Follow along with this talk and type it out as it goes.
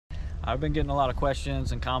I've been getting a lot of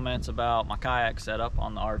questions and comments about my kayak setup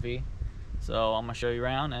on the RV, so I'm gonna show you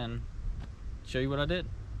around and show you what I did.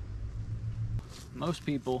 Most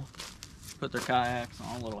people put their kayaks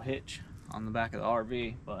on a little hitch on the back of the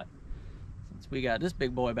RV, but since we got this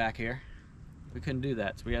big boy back here, we couldn't do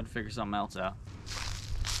that, so we had to figure something else out.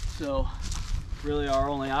 So really our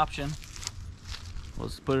only option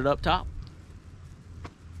was to put it up top.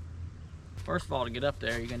 First of all, to get up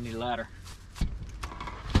there, you're gonna need a ladder.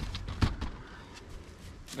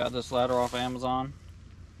 Got this ladder off Amazon.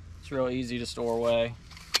 It's real easy to store away.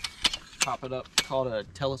 Pop it up, it's called a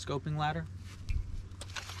telescoping ladder.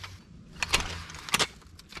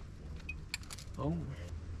 Boom.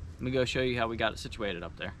 Let me go show you how we got it situated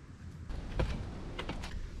up there.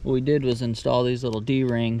 What we did was install these little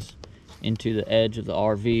D-rings into the edge of the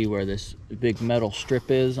RV where this big metal strip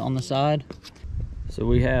is on the side. So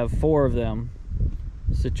we have 4 of them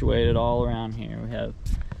situated all around here. We have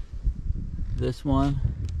this one,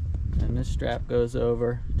 and this strap goes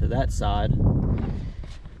over to that side.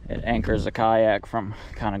 It anchors the kayak from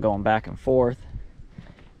kind of going back and forth.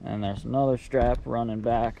 And there's another strap running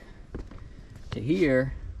back to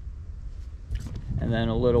here, and then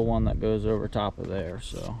a little one that goes over top of there.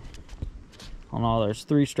 So on all, there's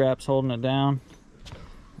 3 straps holding it down,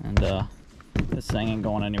 and this thing ain't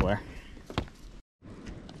going anywhere.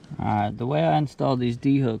 Alright, the way I installed these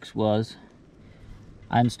D-hooks was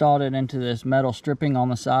I installed it into this metal stripping on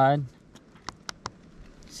the side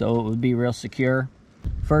so it would be real secure.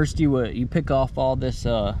 First you pick off all this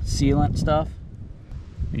sealant stuff.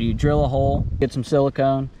 You drill a hole, get some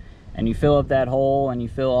silicone, and you fill up that hole, and you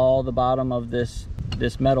fill all the bottom of this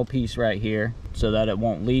metal piece right here so that it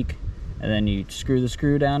won't leak. And then you screw the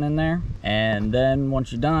screw down in there, and then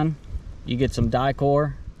once you're done, you get some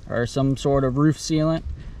Dicor or some sort of roof sealant,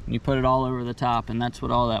 and you put it all over the top, and that's what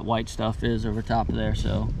all that white stuff is over top of there,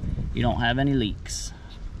 so you don't have any leaks.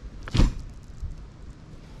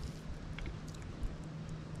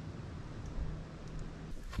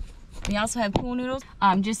 We also have pool noodles,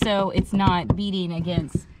 just so it's not beating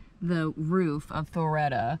against the roof of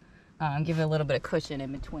Thoretta. Give it a little bit of cushion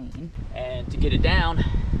in between. And to get it down,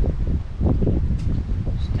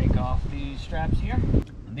 just take off these straps here.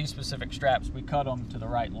 And these specific straps, we cut them to the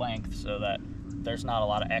right length so that there's not a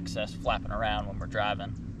lot of excess flapping around when we're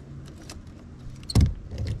driving.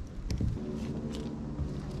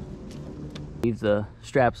 Leave the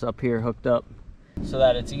straps up here hooked up so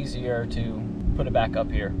that it's easier to put it back up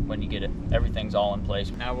here when you get it. Everything's all in place.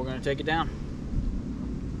 Now we're going to take it down.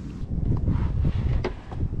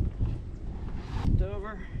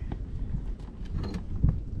 Over.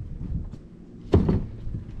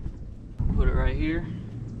 Put it right here.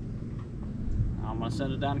 I'm going to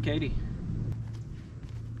send it down to Katie.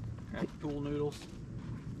 Grab the pool noodles.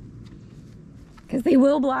 Because they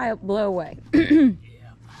will blow away. Yeah.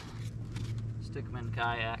 Stick them in the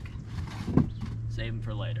kayak. Save them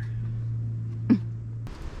for later.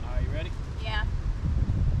 Are you ready? Yeah.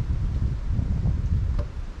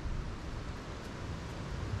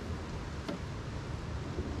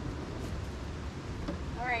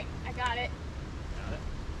 All right, I got it. Got it.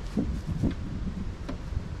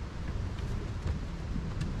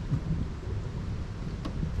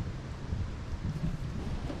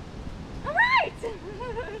 All right.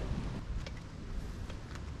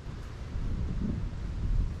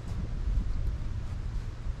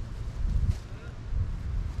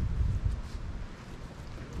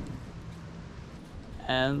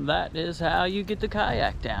 And that is how you get the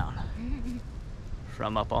kayak down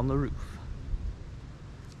from up on the roof.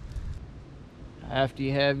 After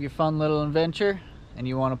you have your fun little adventure and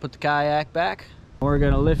you want to put the kayak back, we're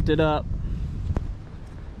going to lift it up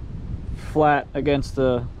flat against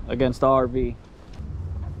the RV.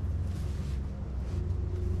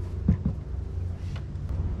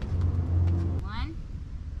 One,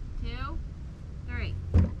 two, three.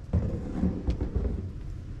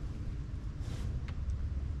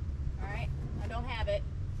 All right, I don't have it.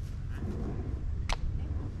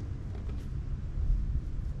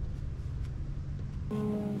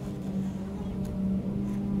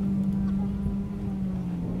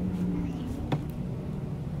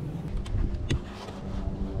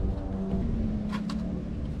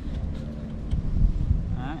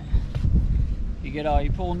 You get all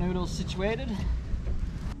your pool noodles situated,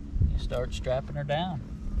 you start strapping her down.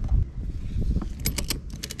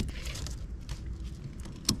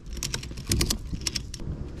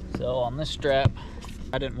 So on this strap,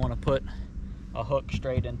 I didn't want to put a hook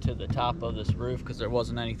straight into the top of this roof because there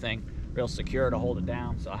wasn't anything real secure to hold it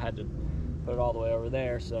down, so I had to put it all the way over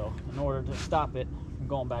there. So in order to stop it from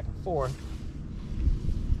going back and forth,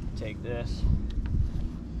 take this,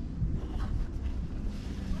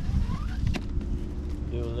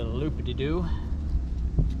 Whoopity-doo.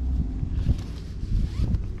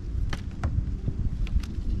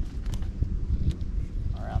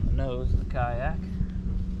 Around the nose of the kayak.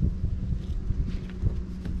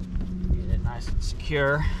 Get it nice and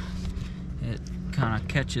secure. It kind of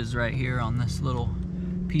catches right here on this little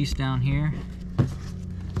piece down here.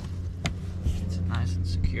 Gets it nice and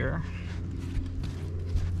secure.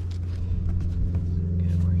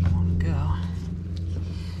 Get where you want to go.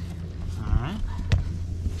 Alright.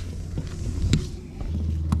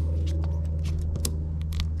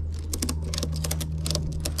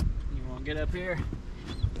 You want to get up here?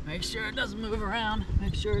 Make sure it doesn't move around.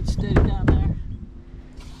 Make sure it's steady down there.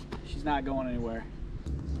 She's not going anywhere.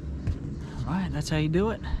 Alright, that's how you do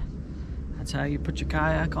it. That's how you put your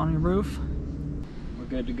kayak on your roof. We're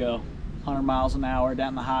good to go. 100 miles an hour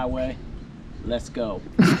down the highway. Let's go.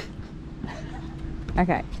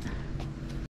 Okay,